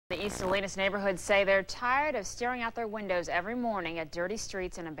The East Salinas neighborhoods say they're tired of staring out their windows every morning at dirty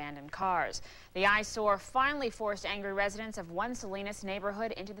streets and abandoned cars. The eyesore finally forced angry residents of one Salinas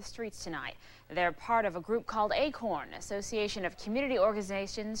neighborhood into the streets tonight. They're part of a group called ACORN, Association of Community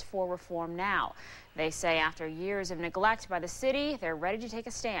Organizations for Reform Now. They say after years of neglect by the city, they're ready to take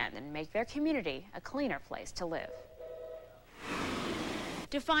a stand and make their community a cleaner place to live.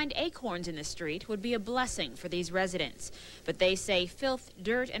 To find acorns in the street would be a blessing for these residents. But they say filth,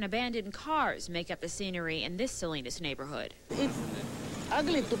 dirt, and abandoned cars make up the scenery in this Salinas neighborhood. It's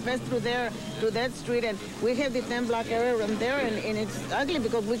ugly to pass through that street, and we have the 10-block area around there, and it's ugly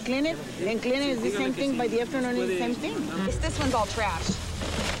because we clean it, and cleaning is the same thing. By the afternoon, it's the same thing. This one's all trash.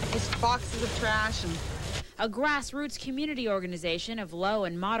 Just boxes of trash. A grassroots community organization of low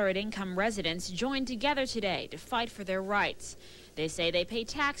and moderate income residents joined together today to fight for their rights. They say they pay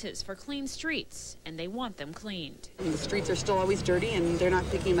taxes for clean streets, and they want them cleaned. The streets are still always dirty, and they're not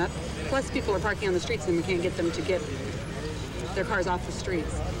picking them up. Plus, people are parking on the streets, and we can't get them to get their cars off the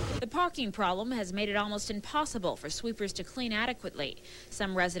streets. The parking problem has made it almost impossible for sweepers to clean adequately.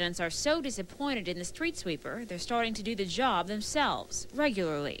 Some residents are so disappointed in the street sweeper, they're starting to do the job themselves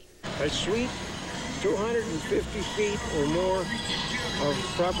regularly. I sweep 250 feet or more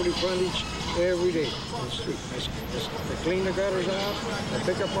of property frontage every day on the street. I clean the gutters out, I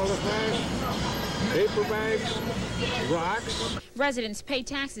pick up all the trash, paper bags, rocks. Residents pay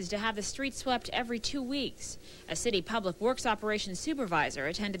taxes to have the street swept every 2 weeks. A city public works operations supervisor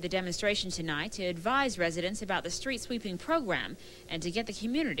attended the demonstration tonight to advise residents about the street sweeping program and to get the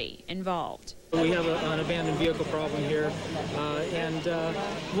community involved. We have an abandoned vehicle problem here, and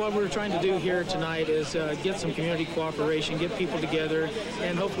what we're trying to do here tonight is get some community cooperation, get people together,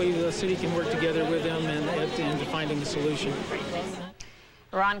 and hopefully the city can work together with them in finding a solution.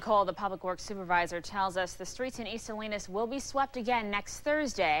 Ron Cole, the public works supervisor, tells us the streets in East Salinas will be swept again next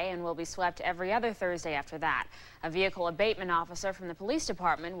Thursday and will be swept every other Thursday after that. A vehicle abatement officer from the police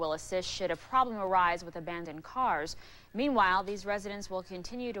department will assist should a problem arise with abandoned cars. Meanwhile, these residents will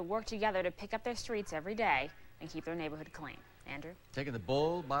continue to work together to pick up their streets every day and keep their neighborhood clean. Andrew? Taking the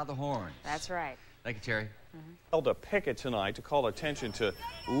bull by the horns. That's right. Thank you, Terry. Held a picket tonight to call attention to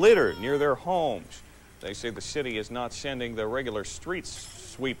litter near their homes. They say the city is not sending the regular street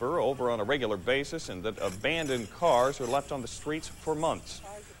sweeper over on a regular basis and that abandoned cars are left on the streets for months.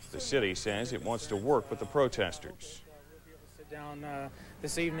 The city says it wants to work with the protesters. Sit down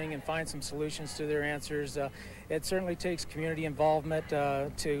this evening and find some solutions to their answers. It certainly takes community involvement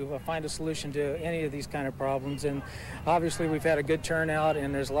to find a solution to any of these kind of problems, and obviously we've had a good turnout,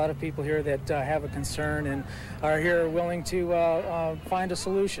 and there's a lot of people here that have a concern and are here willing to find a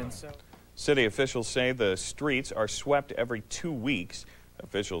solution. City officials say the streets are swept every 2 weeks.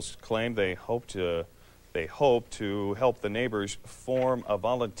 Officials claim they hope to help the neighbors form a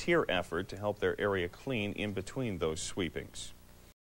volunteer effort to help their area clean in between those sweepings.